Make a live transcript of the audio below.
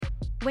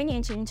when you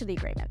enter into the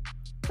agreement,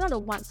 it's not a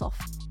once-off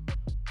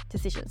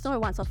decision. It's not a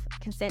once-off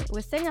consent.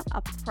 We're setting up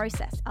a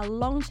process, a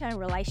long-term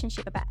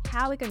relationship about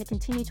how we're going to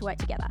continue to work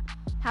together,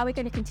 how we're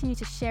going to continue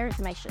to share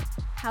information,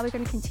 how we're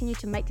going to continue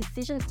to make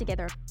decisions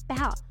together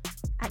about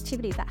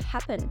activities that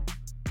happen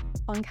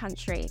on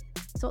country.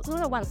 So it's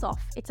not a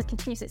once-off, it's a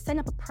continuous, it's setting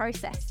up a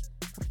process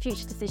for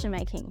future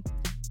decision-making.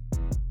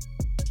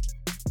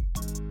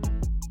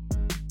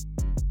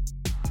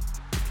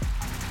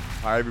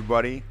 Hi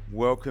everybody,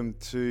 welcome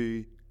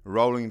to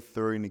Rolling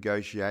Through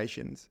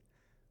Negotiations.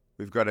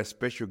 We've got a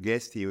special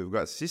guest here. We've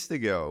got sister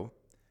girl,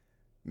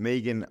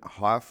 Megan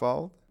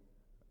Highfold,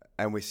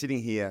 and we're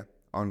sitting here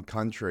on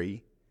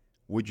country,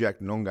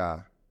 Whadjuk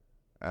Noongar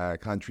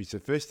country. So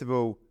first of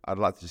all, I'd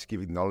like to just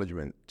give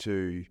acknowledgement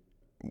to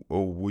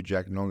all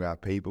Whadjuk Noongar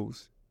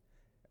peoples.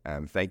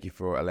 Thank you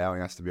for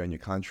allowing us to be on your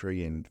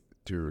country and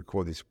to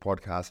record this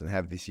podcast and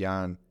have this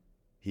yarn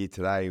here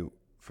today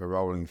for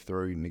Rolling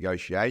Through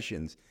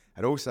Negotiations.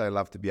 I'd also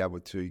love to be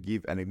able to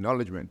give an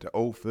acknowledgement to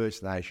all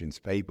First Nations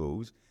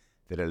peoples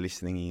that are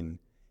listening in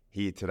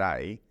here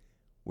today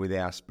with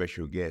our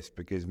special guest,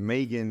 because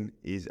Megan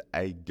is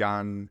a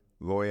gun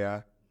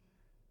lawyer.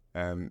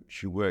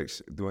 She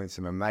works doing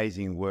some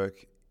amazing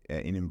work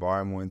in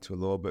environmental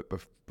law,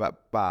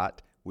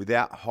 but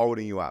without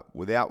holding you up,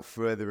 without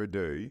further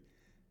ado,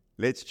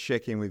 let's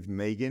check in with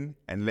Megan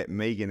and let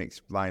Megan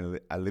explain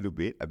a little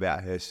bit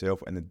about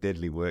herself and the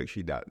deadly work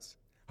she does.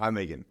 Hi,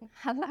 Megan.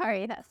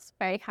 Hello, that's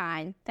very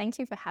kind. Thank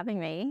you for having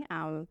me.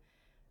 I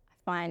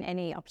find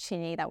any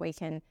opportunity that we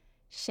can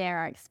share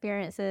our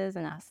experiences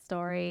and our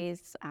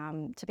stories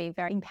to be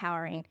very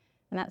empowering.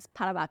 And that's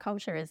part of our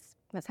culture,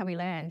 that's how we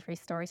learn through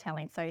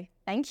storytelling. So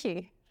thank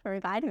you for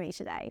inviting me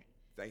today.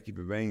 Thank you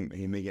for being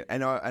here, Megan.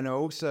 And I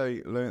also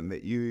learned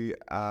that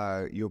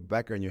your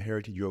background, your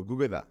heritage, you're a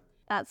Gugutha.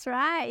 That's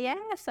right, yeah.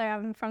 So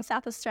I'm from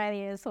South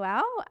Australia as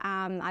well.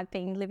 I've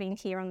been living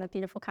here on the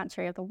beautiful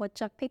country of the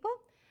Whadjuk people.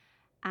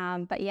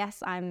 But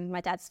yes,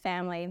 my dad's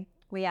family.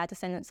 We are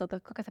descendants of the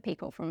Gugutha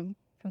people from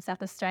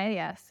South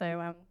Australia.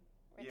 So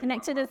we're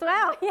connected as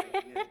well.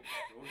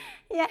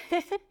 Yeah.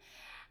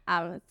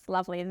 It's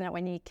lovely, isn't it,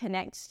 when you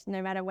connect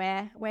no matter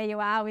where you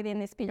are within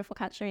this beautiful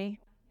country.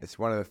 It's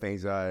one of the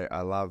things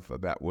I love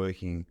about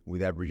working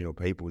with Aboriginal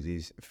peoples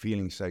is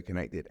feeling so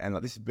connected. And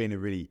this has been a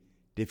really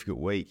difficult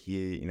week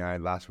here,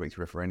 last week's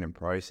referendum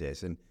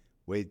process. And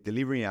we're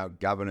delivering our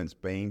governance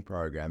being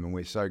program, and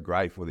we're so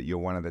grateful that you're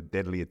one of the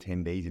deadly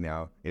attendees in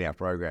our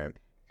program.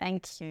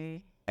 Thank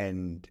you.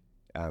 And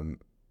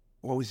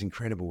what was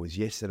incredible was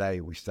yesterday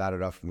we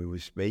started off and we were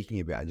speaking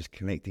about just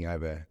connecting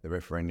over the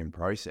referendum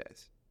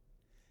process.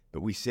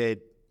 But we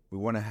said we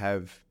want to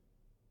have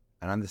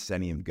an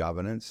understanding of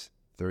governance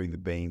through the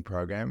Being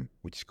program,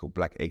 which is called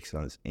Black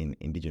Excellence in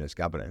Indigenous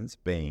Governance,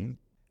 Being.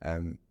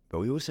 But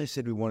we also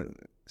said we want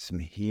some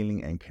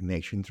healing and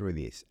connection through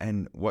this.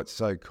 And what's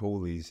so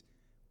cool is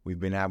we've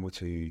been able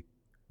to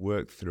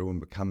work through and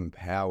become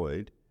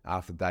empowered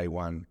after day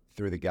one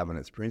through the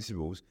governance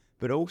principles,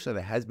 but also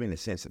there has been a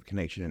sense of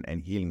connection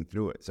and healing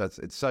through it. So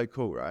it's so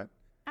cool, right?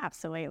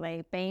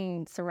 Absolutely.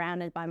 Being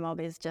surrounded by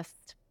mob is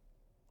just,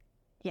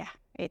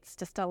 it's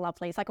just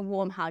it's like a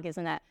warm hug,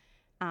 isn't it?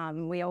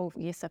 We all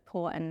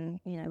support and,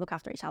 look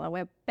after each other.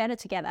 We're better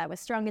together. We're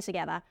stronger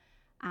together.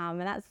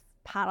 And that's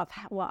part of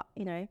what,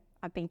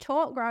 I've been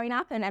taught growing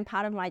up, and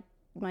part of my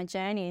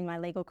journey in my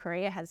legal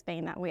career has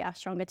been that we are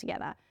stronger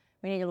together.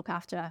 We need to look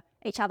after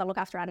each other, look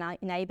after our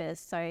neighbours.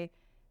 So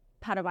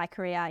part of my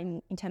career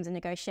in terms of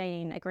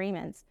negotiating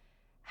agreements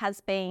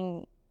has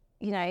been,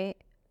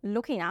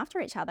 looking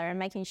after each other and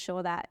making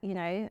sure that,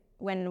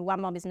 when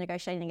one mob is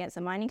negotiating against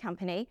a mining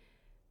company,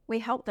 we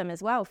help them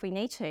as well if we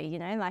need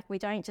to, we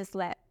don't just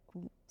let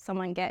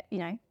someone get,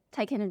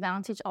 taken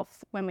advantage of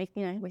when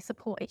we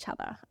support each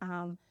other.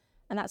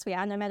 And that's we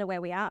are, no matter where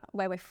we are,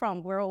 where we're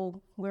from, we're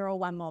all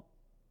one mob.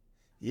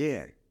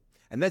 Yeah.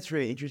 And that's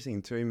really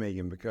interesting too,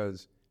 Megan,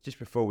 because just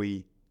before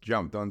we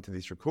jumped onto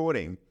this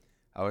recording,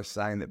 I was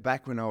saying that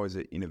back when I was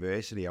at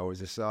university, I was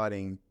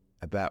deciding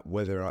about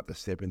whether or not to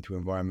step into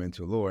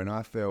environmental law. And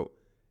I felt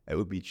it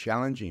would be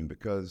challenging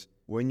because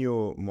when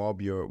you're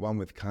mob, you're one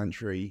with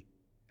country,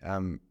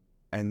 and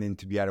then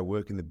to be able to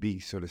work in the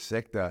big sort of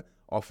sector,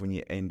 often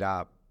you end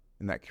up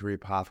in that career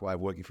pathway of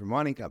working for a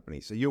mining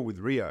company. So you're with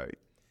Rio.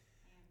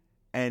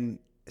 And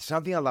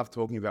something I love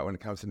talking about when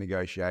it comes to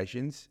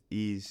negotiations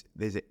is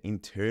there's an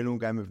internal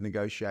game of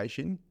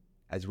negotiation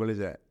as well as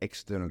an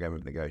external game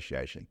of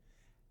negotiation.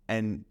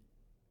 And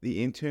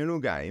the internal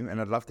game, and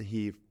I'd love to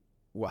hear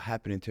what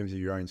happened in terms of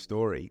your own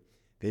story,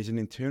 there's an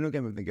internal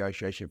game of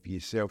negotiation for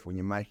yourself when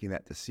you're making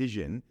that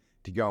decision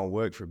to go and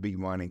work for a big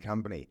mining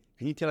company.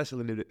 Can you tell us a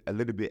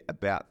little bit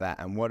about that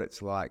and what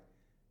it's like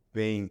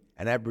being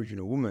an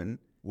Aboriginal woman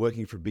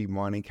working for a big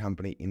mining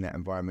company in that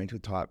environmental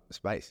type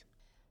space?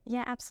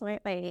 Yeah,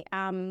 absolutely.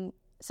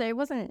 So it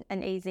wasn't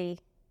an easy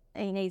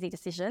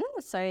decision.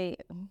 So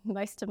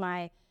most of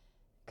my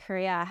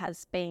career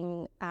has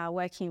been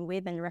working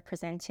with and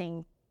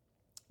representing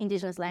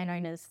Indigenous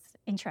landowners'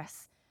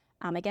 interests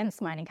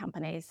against mining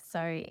companies.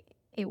 So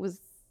it was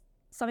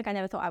something I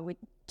never thought I would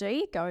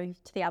do go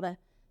to the other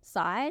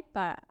side,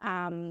 but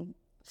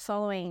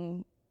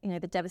following, the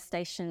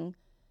devastation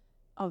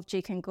of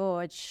Juukan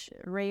Gorge,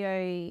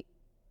 Rio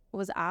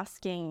was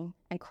asking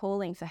and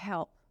calling for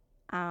help.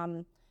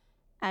 And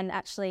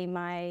actually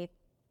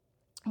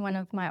one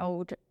of my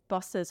old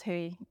bosses,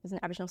 who was an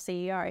Aboriginal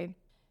CEO,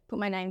 put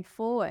my name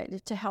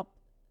forward to help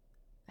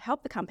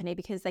the company,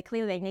 because they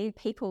needed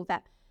people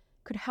that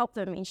could help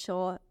them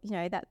ensure,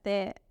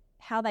 that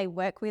how they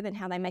work with and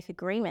how they make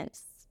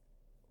agreements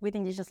with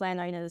Indigenous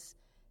landowners,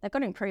 they've got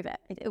to improve it.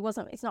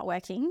 It's not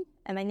working,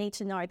 and they need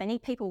to know. They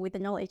need people with the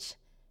knowledge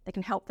that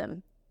can help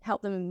them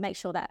make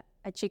sure that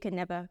a Juukan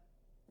never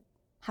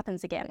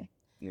happens again.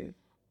 Yeah.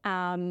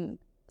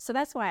 So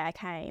that's why I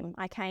came.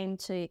 I came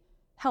to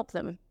help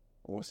them.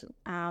 Awesome.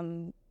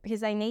 Because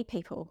they need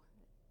people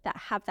that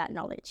have that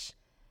knowledge,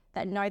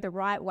 that know the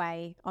right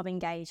way of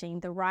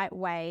engaging, the right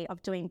way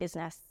of doing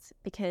business,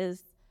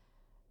 because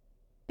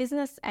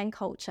business and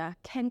culture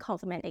can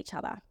complement each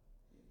other.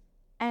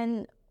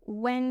 And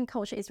when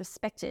culture is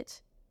respected,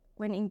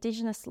 when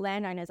Indigenous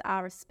landowners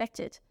are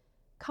respected,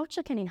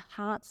 culture can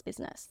enhance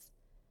business.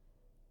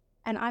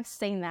 And I've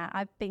seen that.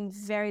 I've been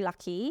very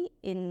lucky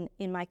in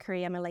my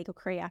career, my legal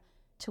career,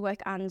 to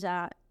work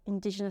under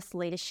Indigenous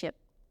leadership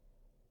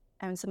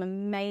and some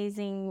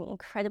amazing,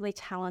 incredibly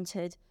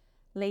talented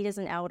leaders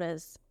and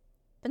elders.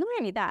 But not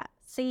only that,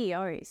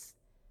 CEOs.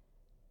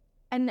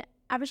 And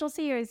Aboriginal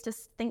CEOs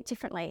just think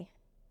differently.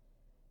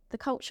 The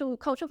cultural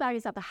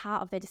values are at the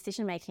heart of their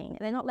decision making.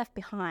 They're not left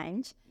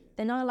behind.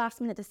 They're not a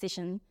last minute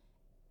decision.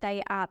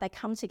 They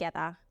come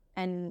together,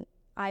 and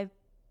I've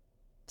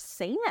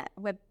seen it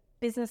where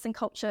business and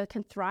culture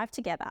can thrive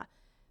together.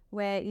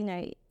 Where,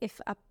 if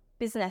a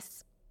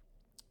business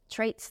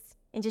treats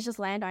Indigenous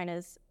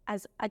landowners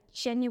as a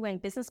genuine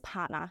business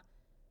partner,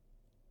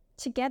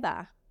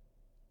 together,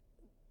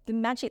 the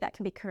magic that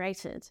can be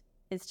created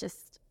is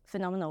just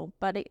phenomenal.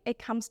 But it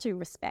comes to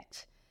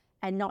respect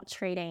and not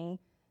treating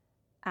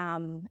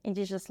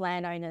Indigenous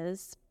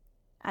landowners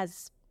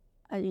as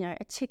a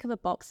tick of a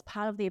box,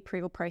 part of the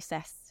approval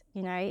process.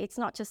 It's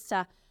not just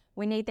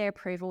we need their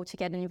approval to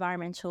get an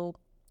environmental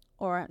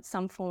or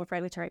some form of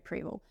regulatory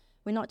approval.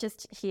 We're not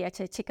just here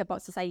to tick a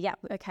box to say, yeah,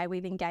 okay,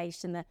 we've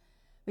engaged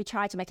we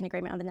tried to make an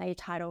agreement on the Native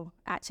Title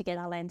Act to get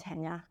our land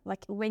tenure.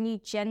 Like, when you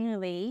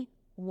genuinely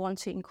want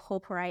to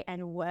incorporate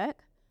and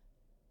work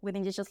with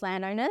Indigenous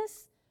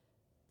landowners,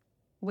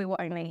 we will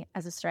only,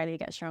 as Australia,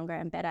 get stronger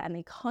and better, and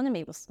the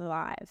economy will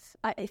thrive,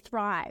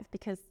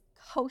 because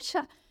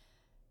culture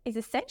is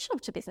essential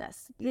to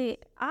business.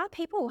 Our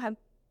people have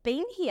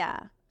been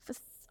here for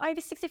over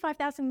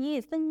 65,000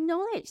 years. The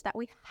knowledge that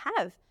we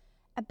have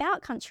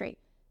about country,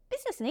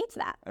 business needs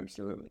that.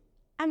 Absolutely.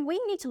 And we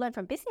need to learn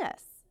from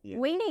business. Yeah.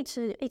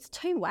 It's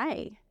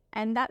two-way.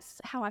 And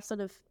that's how I've sort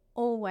of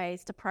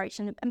always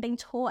approached and been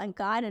taught and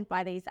guided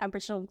by these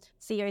Aboriginal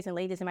CEOs and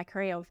leaders in my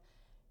career.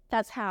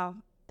 That's how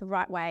the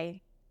right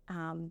way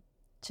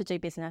to do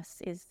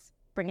business is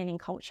bringing in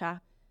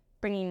culture,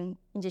 bringing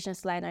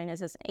Indigenous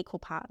landowners as an equal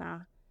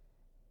partner,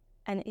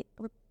 and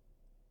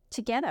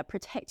together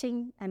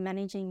protecting and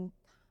managing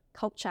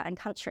culture and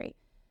country,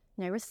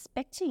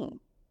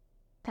 respecting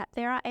that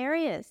there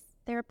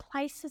are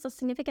places of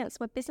significance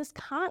where business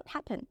can't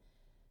happen.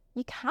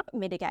 You can't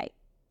mitigate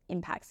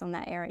impacts on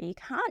that area. You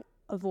can't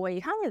avoid,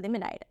 you can't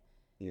eliminate it.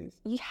 Yes.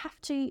 You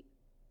have to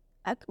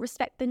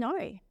respect the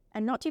no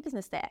and not do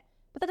business there.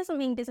 But that doesn't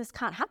mean business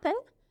can't happen.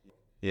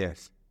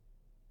 Yes.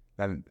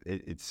 And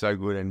it's so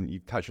good, and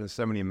you've touched on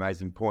so many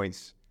amazing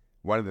points.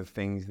 One of the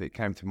things that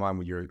came to mind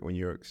when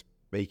you're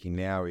speaking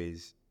now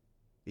is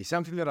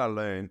something that I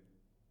learned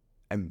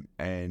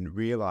and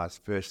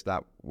realised first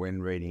up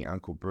when reading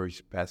Uncle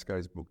Bruce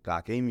Pascoe's book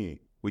Dark Emu,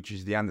 which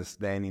is the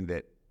understanding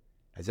that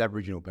as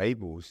Aboriginal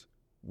peoples,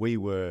 we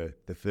were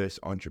the first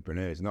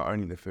entrepreneurs, not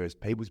only the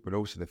first peoples, but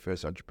also the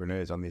first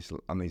entrepreneurs on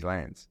these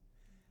lands.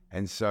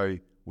 And so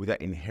with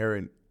that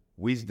inherent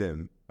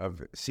wisdom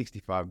of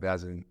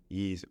 65,000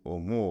 years or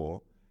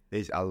more,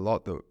 there's a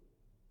lot that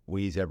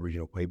we as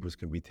Aboriginal peoples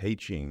can be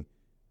teaching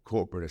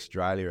corporate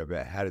Australia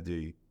about how to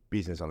do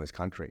business on this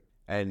country.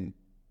 And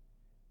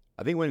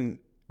I think when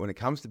it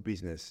comes to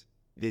business,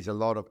 there's a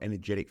lot of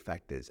energetic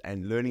factors,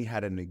 and learning how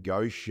to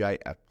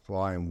negotiate,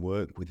 apply and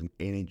work with an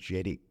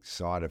energetic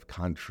side of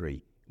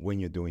country when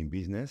you're doing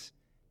business.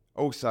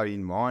 Also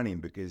in mining,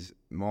 because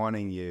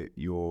mining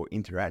you're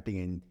interacting,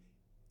 and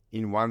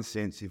in one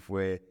sense, if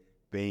we're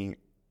being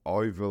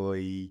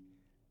overly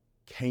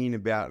keen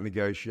about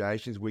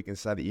negotiations, we can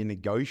say that you're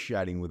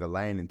negotiating with the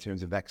land in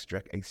terms of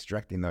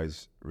extracting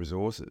those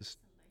resources.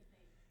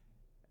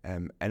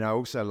 And I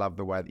also love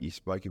the way that you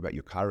spoke about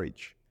your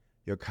courage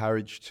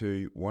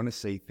to want to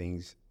see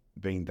things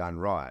being done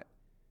right.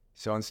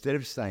 So instead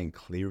of staying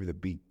clear of the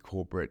big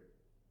corporate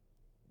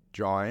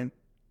giant,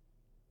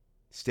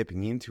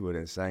 stepping into it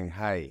and saying,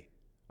 hey,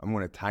 I'm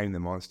going to tame the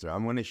monster.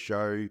 I'm going to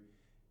show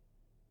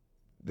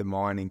the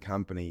mining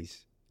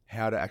companies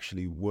how to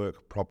actually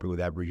work properly with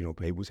Aboriginal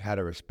peoples, how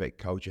to respect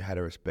culture, how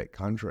to respect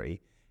country,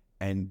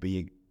 and be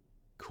a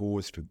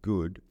cause for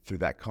good through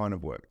that kind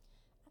of work.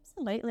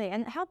 Absolutely.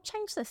 And help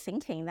change the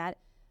thinking that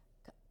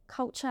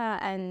culture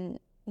and,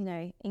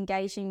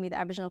 engaging with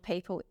Aboriginal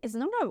people is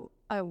not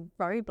a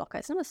roadblocker.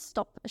 It's not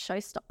a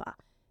showstopper.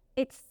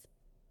 It's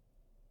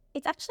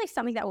actually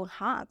something that will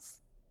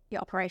enhance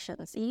your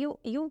operations.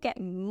 You'll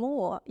get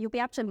more. You'll be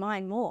able to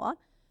mine more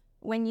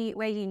where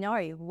you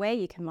know where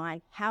you can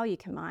mine, how you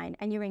can mine,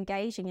 and you're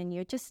engaging, and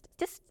you're just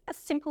as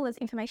simple as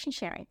information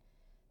sharing.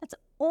 That's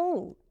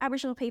all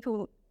Aboriginal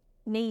people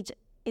need,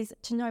 is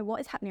to know what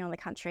is happening on the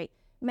country,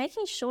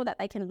 making sure that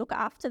they can look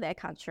after their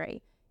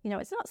country.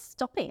 It's not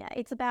stopping it.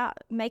 It's about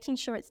making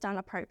sure it's done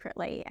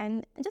appropriately,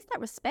 and just that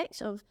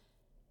respect of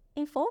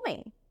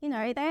informing.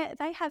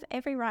 They have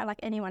every right, like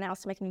anyone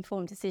else, to make an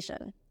informed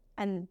decision,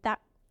 and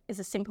that is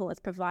as simple as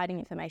providing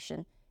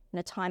information in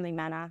a timely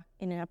manner,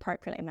 in an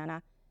appropriate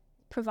manner,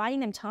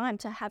 providing them time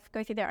to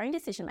go through their own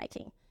decision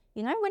making.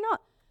 We're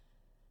not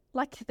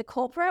like the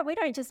corporate. We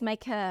don't just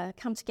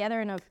come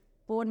together in a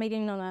board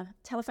meeting on a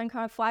telephone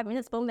call, 5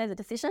 minutes, boom, there's a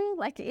decision.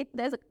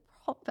 There's a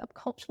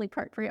culturally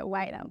appropriate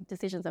way that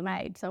decisions are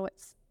made. So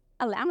it's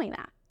allowing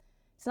that.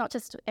 It's not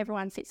just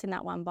everyone sits in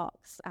that one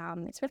box.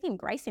 It's really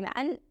embracing that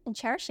and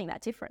cherishing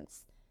that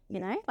difference,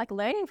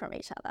 learning from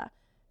each other.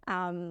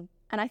 And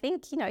I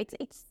think,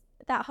 it's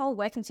that whole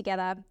working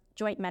together,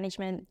 joint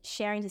management,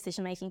 sharing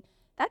decision-making,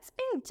 that's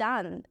been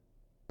done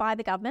by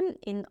the government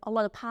in a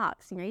lot of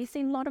parks. You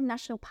see a lot of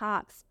national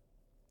parks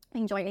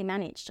being jointly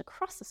managed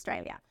across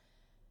Australia.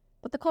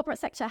 But the corporate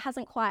sector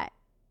hasn't quite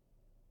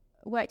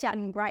worked out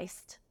and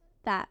embraced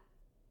that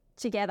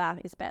together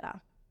is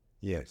better.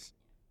 Yes.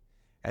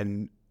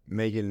 And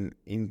Megan,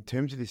 in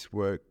terms of this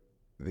work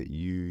that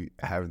you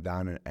have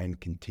done and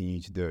continue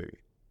to do,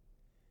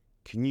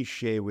 can you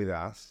share with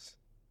us,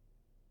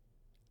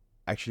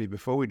 actually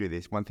before we do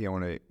this, one thing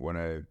I want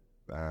to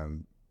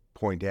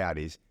point out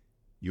is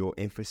your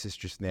emphasis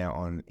just now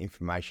on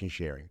information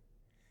sharing,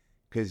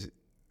 because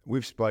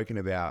we've spoken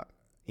about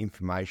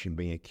information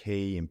being a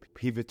key and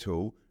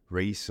pivotal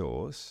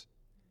resource,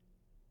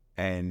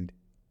 and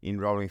in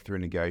rolling through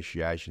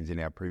negotiations in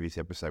our previous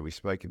episode, we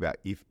spoke about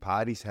if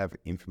parties have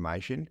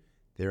information,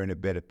 they're in a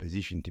better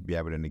position to be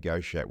able to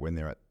negotiate when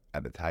they're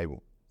at the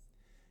table.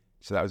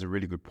 So that was a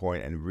really good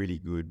point and a really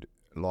good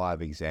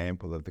live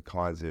example of the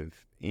kinds of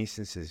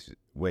instances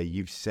where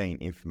you've seen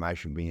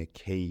information being a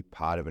key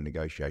part of a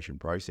negotiation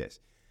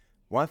process.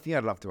 One thing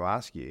I'd love to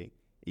ask you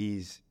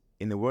is,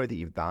 in the work that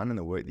you've done and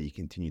the work that you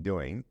continue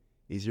doing,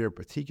 is there a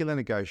particular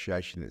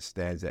negotiation that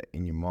stands out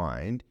in your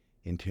mind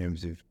in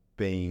terms of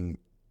being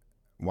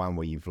one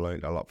where you've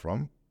learned a lot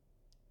from?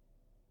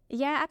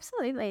 Yeah,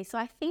 absolutely. So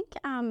I think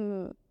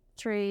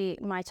through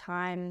my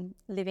time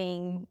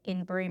living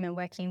in Broome and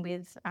working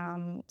with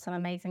some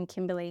amazing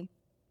Kimberley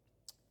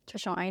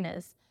traditional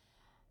owners,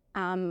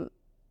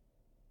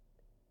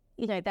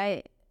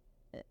 they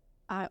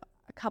a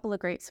couple of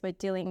groups were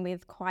dealing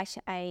with quite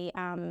a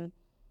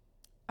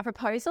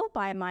proposal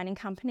by a mining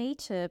company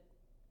to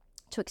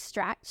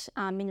extract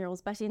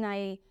minerals, but in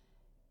a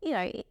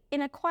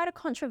quite a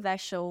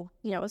controversial,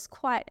 it was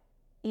quite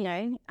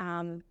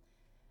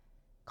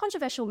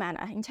controversial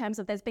manner in terms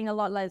of there's a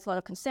lot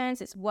of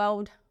concerns. It's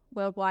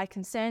worldwide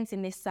concerns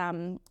in this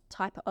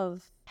type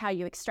of how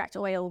you extract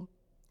oil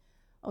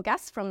or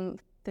gas from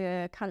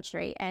the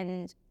country.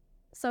 And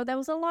so there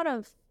was a lot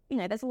of,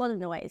 there's a lot of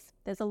noise.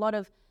 There's a lot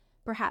of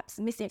perhaps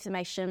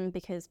misinformation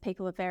because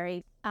people are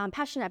very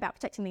passionate about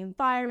protecting the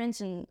environment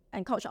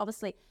and culture,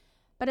 obviously.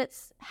 But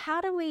it's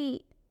how do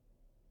we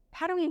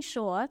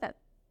ensure that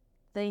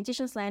the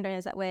Indigenous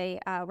landowners that we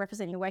are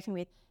representing and working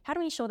with, how do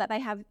we ensure that they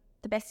have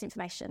the best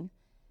information?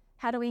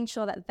 How do we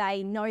ensure that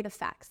they know the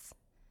facts?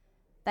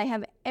 They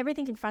have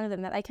everything in front of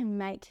them that they can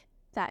make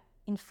that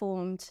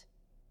informed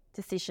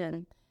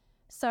decision.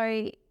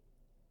 So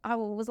I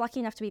was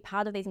lucky enough to be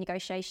part of these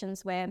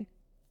negotiations where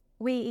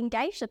we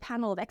engaged a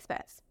panel of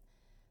experts.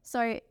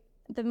 So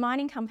the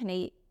mining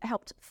company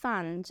helped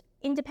fund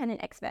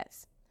independent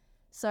experts.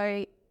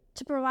 So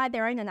to provide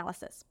their own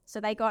analysis.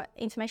 So they got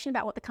information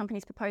about what the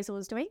company's proposal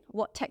was doing,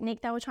 what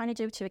technique they were trying to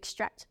do to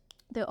extract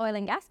the oil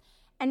and gas,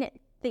 and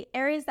the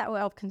areas that were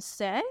of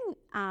concern,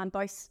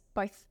 both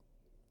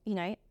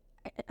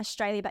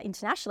Australia but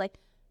internationally,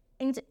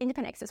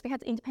 independent experts. We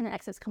had independent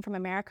experts come from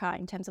America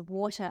in terms of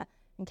water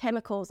and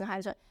chemicals and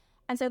hydrogen.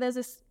 And so there's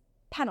this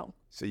panel.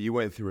 So you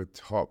went through a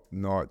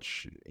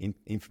top-notch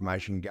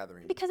information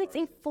gathering. Because it's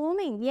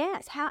informing,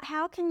 yes.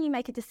 How can you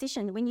make a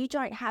decision when you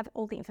don't have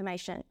all the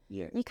information?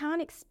 Yeah. You can't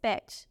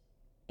expect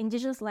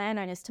Indigenous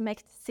landowners to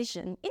make a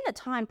decision in a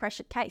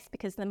time-pressured case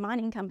because the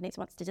mining companies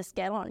wants to just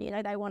get on.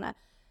 They want to,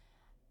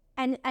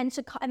 and then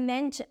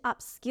to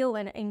upskill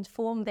and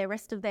inform the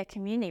rest of their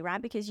community,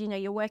 right? Because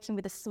you're working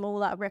with a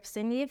smaller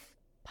representative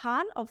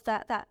part of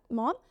that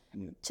mob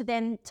to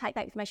then take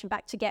that information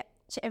back to get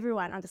to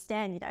everyone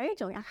understand.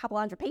 Doing a couple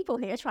hundred people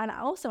here trying to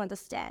also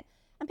understand,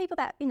 and people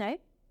that English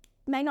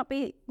may not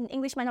be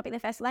their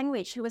first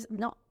language, who has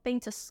not been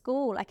to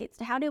school.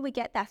 It's how do we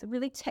get that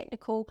really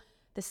technical,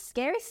 the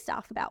scary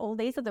stuff about all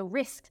these are the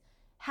risks.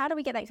 How do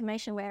we get that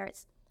information where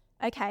it's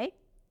okay?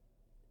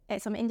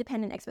 Some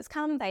independent experts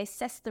come, they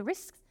assess the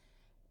risks,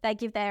 They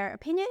give their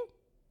opinion.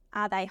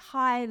 Are they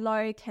high,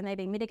 low? Can they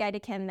be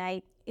mitigated?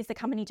 Is the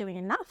company doing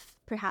enough,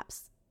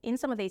 perhaps, in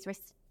some of these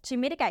risks to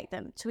mitigate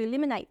them, to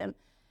eliminate them,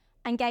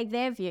 and gave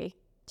their view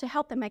to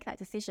help them make that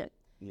decision?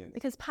 Yes.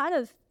 Because part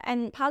of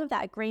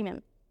that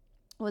agreement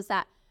was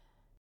that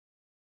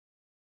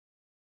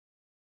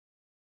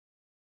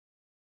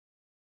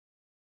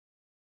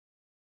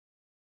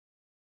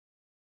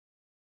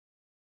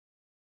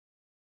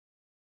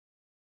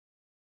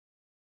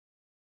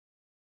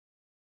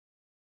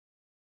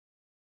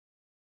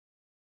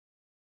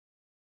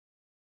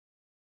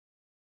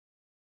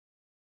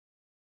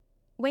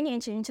when you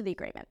enter into the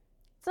agreement,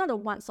 it's not a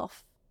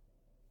once-off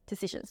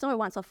decision. It's not a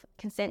once-off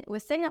consent. We're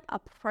setting up a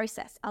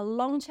process, a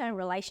long-term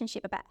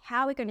relationship about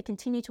how we're going to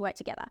continue to work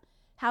together,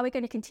 how we're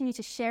going to continue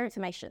to share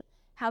information,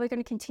 how we're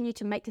going to continue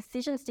to make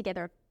decisions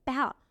together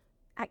about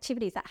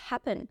activities that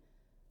happen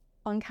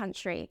on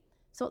country.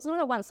 So it's not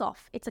a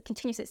once-off. It's a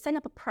continuous. It's setting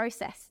up a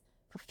process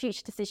for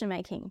future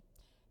decision-making,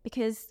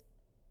 because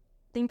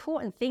the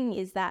important thing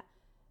is that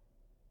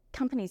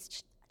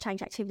companies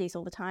change activities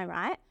all the time,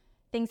 right?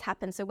 Things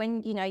happen. So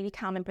when, you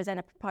come and present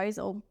a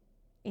proposal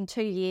in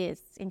 2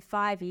 years, in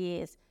 5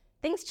 years,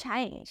 things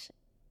change.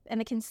 And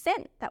the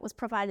consent that was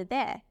provided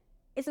there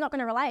is not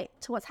going to relate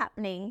to what's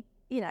happening,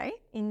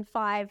 in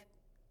 5,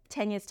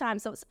 10 years' time.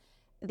 So it's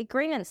the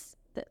agreements,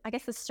 I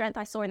guess the strength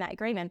I saw in that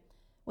agreement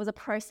was a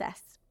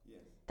process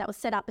that was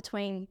set up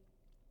between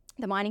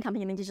the mining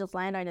company and Indigenous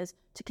landowners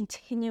to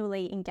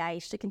continually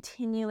engage, to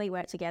continually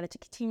work together, to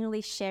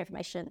continually share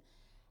information.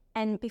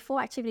 And before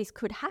activities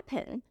could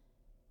happen,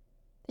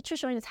 the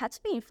traditional owners had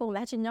to be informed. They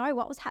had to know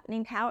what was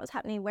happening, how it was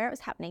happening, where it was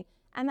happening.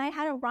 And they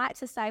had a right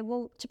to say,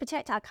 well, to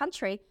protect our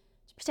country,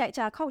 to protect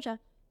our culture,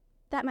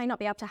 that may not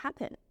be able to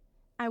happen.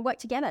 And work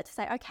together to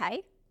say,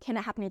 okay, can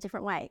it happen in a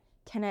different way?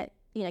 Can it,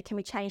 can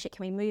we change it?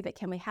 Can we move it?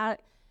 Can we how?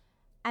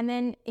 And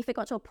then if it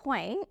got to a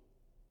point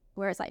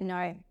where it's like,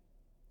 no,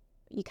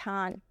 we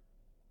can't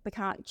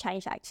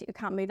change that, we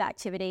can't move that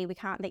activity,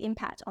 the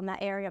impact on that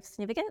area of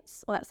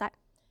significance, or that's like,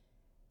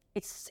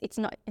 it's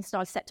not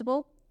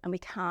acceptable, and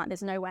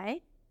there's no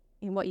way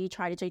in what you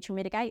try to do to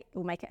mitigate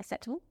will make it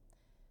acceptable.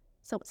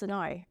 So it's a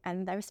no,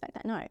 and they respect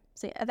that no.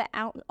 So at the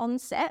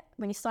onset,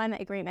 when you sign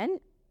that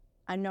agreement,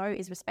 a no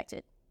is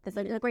respected. There's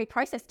an agreed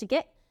process to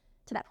get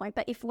to that point,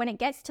 but when it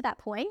gets to that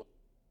point,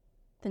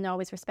 the no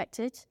is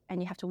respected,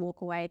 and you have to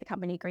walk away. The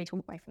company agreed to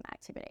walk away from that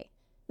activity.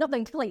 Not the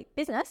complete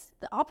business.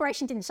 The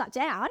operation didn't shut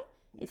down.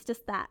 It's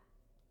just that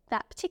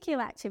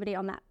particular activity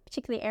on that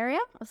particular area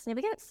of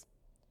significance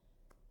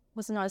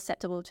was not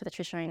acceptable to the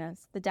traditional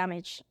owners. The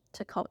damage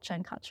to culture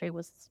and country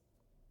was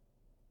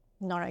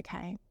not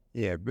okay.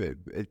 Yeah, but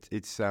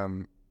it's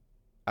a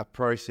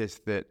process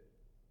that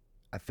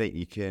I think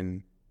you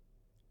can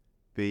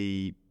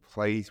be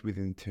pleased with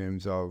in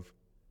terms of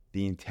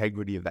the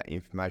integrity of that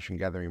information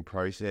gathering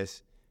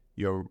process,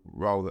 your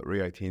role at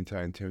Rio Tinto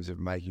in terms of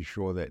making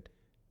sure that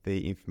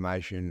the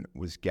information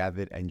was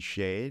gathered and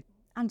shared.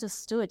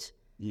 Understood.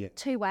 Yeah.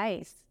 2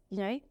 ways,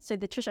 So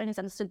the traditional owners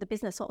understood the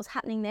business, what was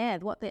happening there,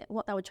 what they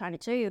were trying to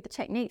do, the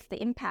techniques,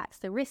 the impacts,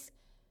 the risks,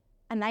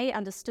 and they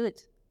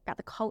understood about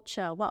the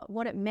culture,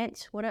 what it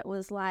meant, what it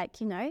was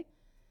like, And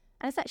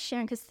it's that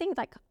sharing, because things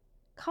like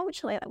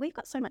culturally, we've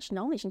got so much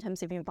knowledge in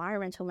terms of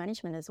environmental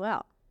management as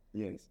well.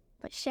 Yes.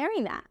 But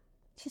sharing that,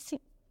 just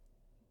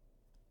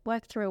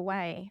work through a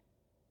way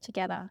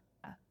together.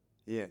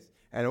 Yes.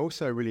 And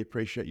also really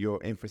appreciate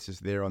your emphasis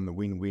there on the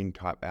win-win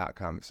type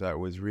outcome. So it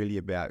was really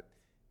about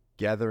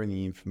gathering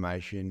the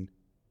information,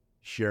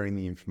 sharing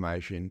the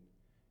information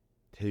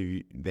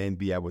to then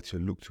be able to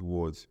look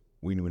towards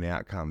win-win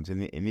outcomes.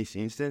 And in this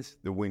instance,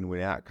 the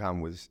win-win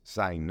outcome was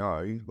saying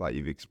no, like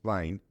you've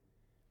explained.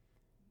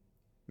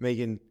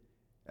 Megan,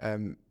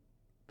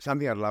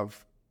 something I'd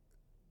love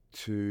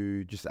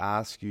to just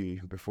ask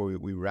you before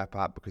we wrap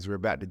up, because we're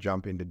about to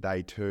jump into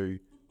day 2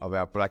 of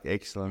our Black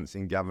Excellence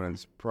in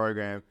Governance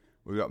program.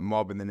 We've got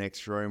Mob in the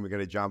next room. We're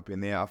going to jump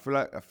in there. I feel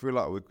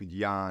like we could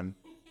yarn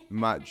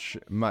much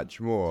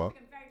more. I'm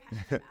very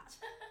passionate about.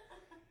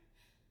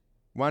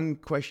 One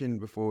question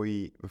before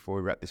we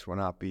wrap this one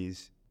up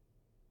is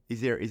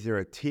there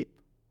a tip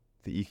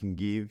that you can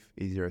give?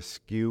 Is there a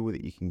skill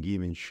that you can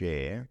give and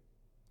share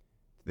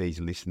to these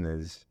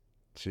listeners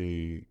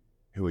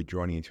who are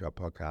joining into our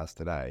podcast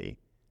today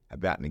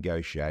about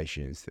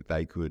negotiations that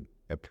they could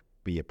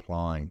be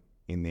applying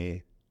in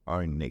their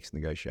own next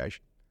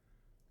negotiation?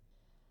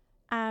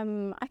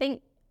 I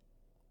think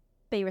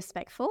be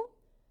respectful.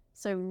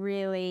 So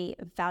really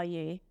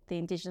value the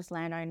Indigenous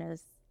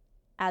landowners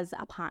as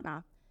a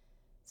partner.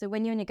 So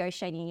when you're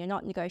negotiating, you're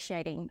not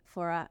negotiating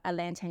for a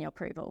land tenure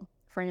approval,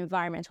 for an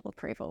environmental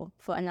approval,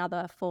 for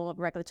another form of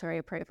regulatory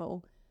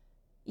approval.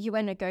 You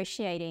are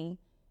negotiating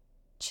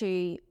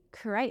to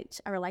create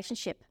a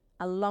relationship,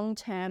 a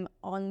long-term,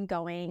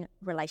 ongoing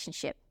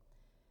relationship.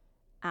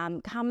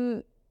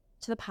 Come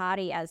to the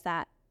party as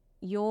that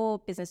your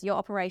business, your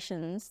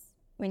operations,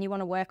 when you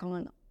want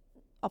to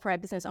operate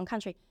a business on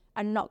country,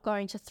 are not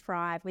going to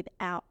thrive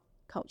without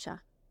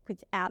culture,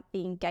 without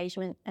the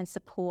engagement and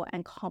support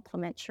and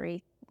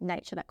complementary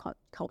nature that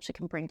culture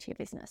can bring to your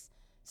business.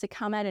 So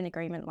come at an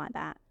agreement like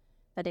that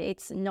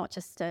it's not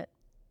just I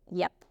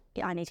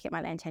need to get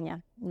my land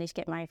tenure, I need to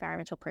get my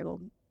environmental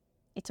approval.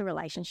 It's a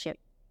relationship,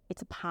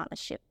 it's a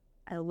partnership,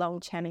 a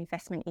long-term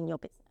investment in your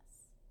business.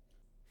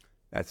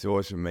 That's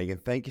awesome, Megan.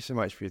 Thank you so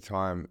much for your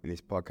time in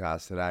this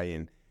podcast today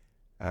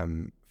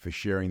and for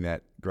sharing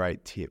that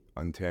great tip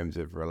on terms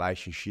of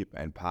relationship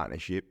and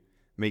partnership.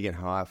 Megan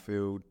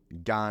Highfold,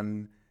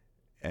 gun,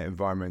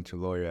 environmental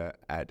lawyer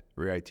at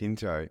Rio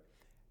Tinto.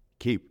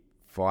 Keep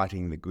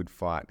fighting the good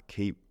fight,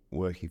 keep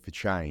working for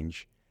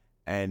change.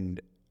 And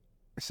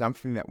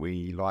something that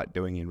we like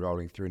doing in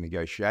rolling through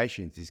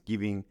negotiations is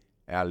giving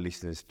our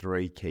listeners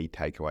 3 key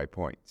takeaway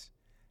points.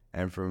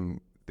 And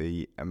from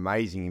the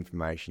amazing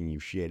information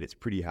you've shared, it's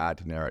pretty hard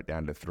to narrow it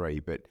down to 3,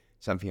 but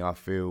something I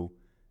feel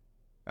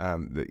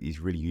that is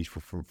really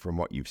useful from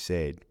what you've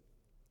said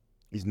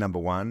is, number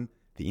 1,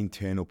 the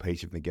internal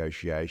piece of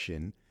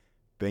negotiation,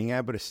 being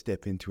able to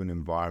step into an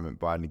environment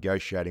by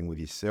negotiating with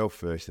yourself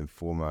first and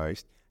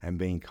foremost and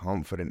being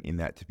confident in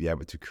that to be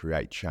able to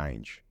create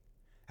change.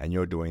 And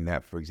you're doing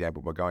that, for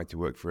example, by going to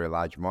work for a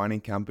large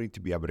mining company to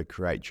be able to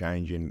create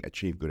change and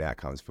achieve good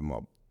outcomes for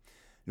mob.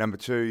 Number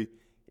 2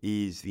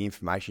 is the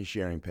information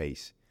sharing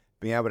piece,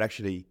 being able to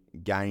actually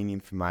gain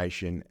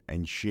information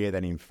and share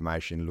that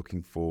information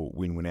looking for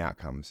win-win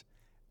outcomes.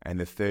 And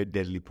the third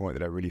deadly point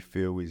that I really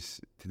feel is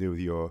to do with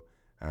your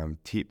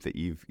tip that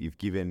you've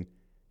given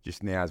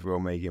just now as well,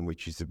 Megan,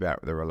 which is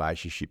about the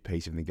relationship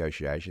piece of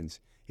negotiations.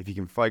 If you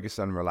can focus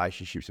on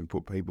relationships and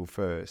put people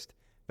first,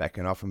 that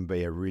can often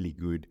be a really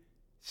good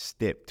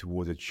step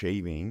towards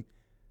achieving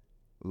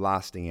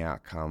lasting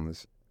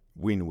outcomes,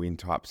 win-win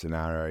type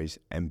scenarios,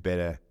 and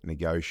better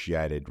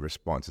negotiated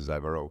responses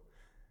overall.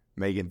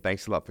 Megan,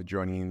 thanks a lot for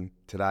joining in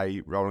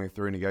today, rolling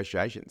through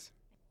negotiations.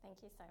 Thank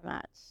you so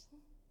much.